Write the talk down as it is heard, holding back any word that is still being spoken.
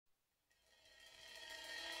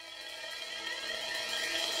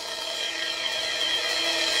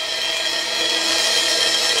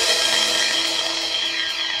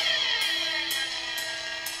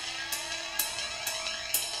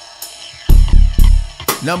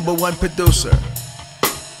#1 producer.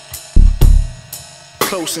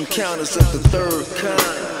 Close encounters of the third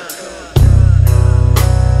kind.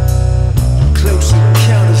 Close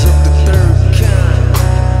encounters of the third kind.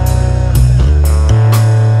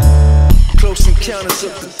 Close encounters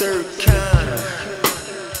of the third kind.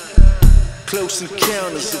 Close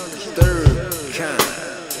encounters of the third kind.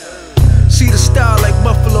 See the style like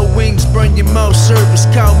buffalo wings, burn your mouth. Service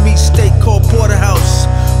cow meat steak called porterhouse.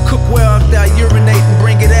 Cook well after I urinate and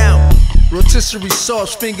bring it out. Rotisserie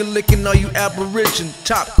sauce, finger licking all you aborigine.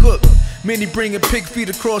 Top cook, many bringing pig feet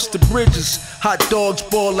across the bridges. Hot dogs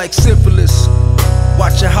ball like syphilis.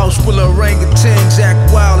 Watch a house full of orangutans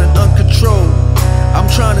act wild and uncontrolled. I'm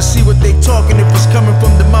trying to see what they talking if it's coming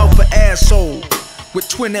from the mouth of asshole. With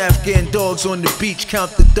twin Afghan dogs on the beach,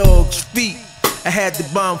 count the dogs' feet. I had to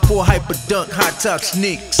bomb 4 hyper dunk hot top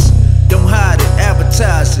sneaks. Don't hide it,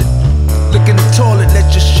 advertise it. Look in the toilet, let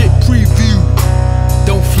your shit preview.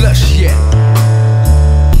 Don't flush yet.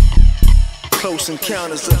 Close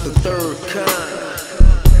encounters of the third kind.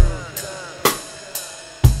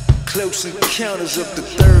 Close encounters of the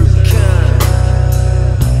third kind.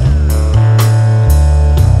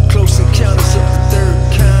 Close encounters of the third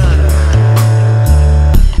kind.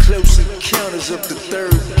 Close encounters of the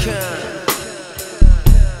third kind.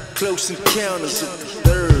 Close encounters of the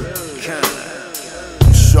third kind.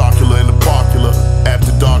 Sharkula in the parkula,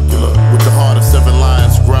 after darkula, with the heart of 7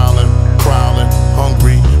 lions growling, prowling,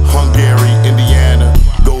 hungry, Hungary, Indiana,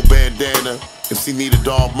 gold bandana, MC need a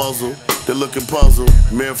dog muzzle, they're looking puzzled,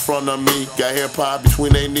 men in front of me, got hair pie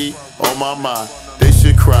between their knee, oh my mind, they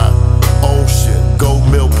should cry, ocean, gold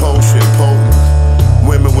milk potion, potent,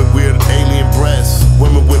 women with weird alien breasts,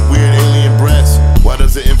 women with weird alien breasts, why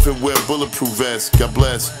does an infant wear bulletproof vest, God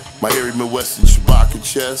bless, my hairy Midwestern Chewbacca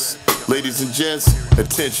chest. Ladies and gents,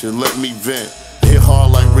 attention, let me vent. Hit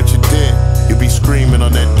hard like Richard Dent. You'll be screaming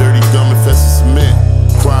on that dirty gum-infested cement.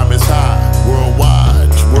 Crime is high, worldwide,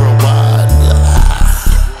 worldwide.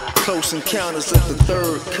 Close encounters of the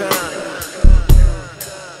third kind.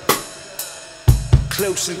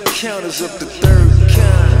 Close encounters of the third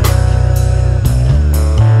kind.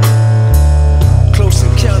 Close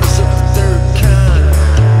encounters of the third kind.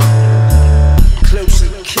 Close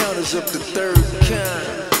encounters of the third kind.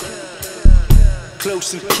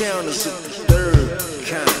 Close encounters of the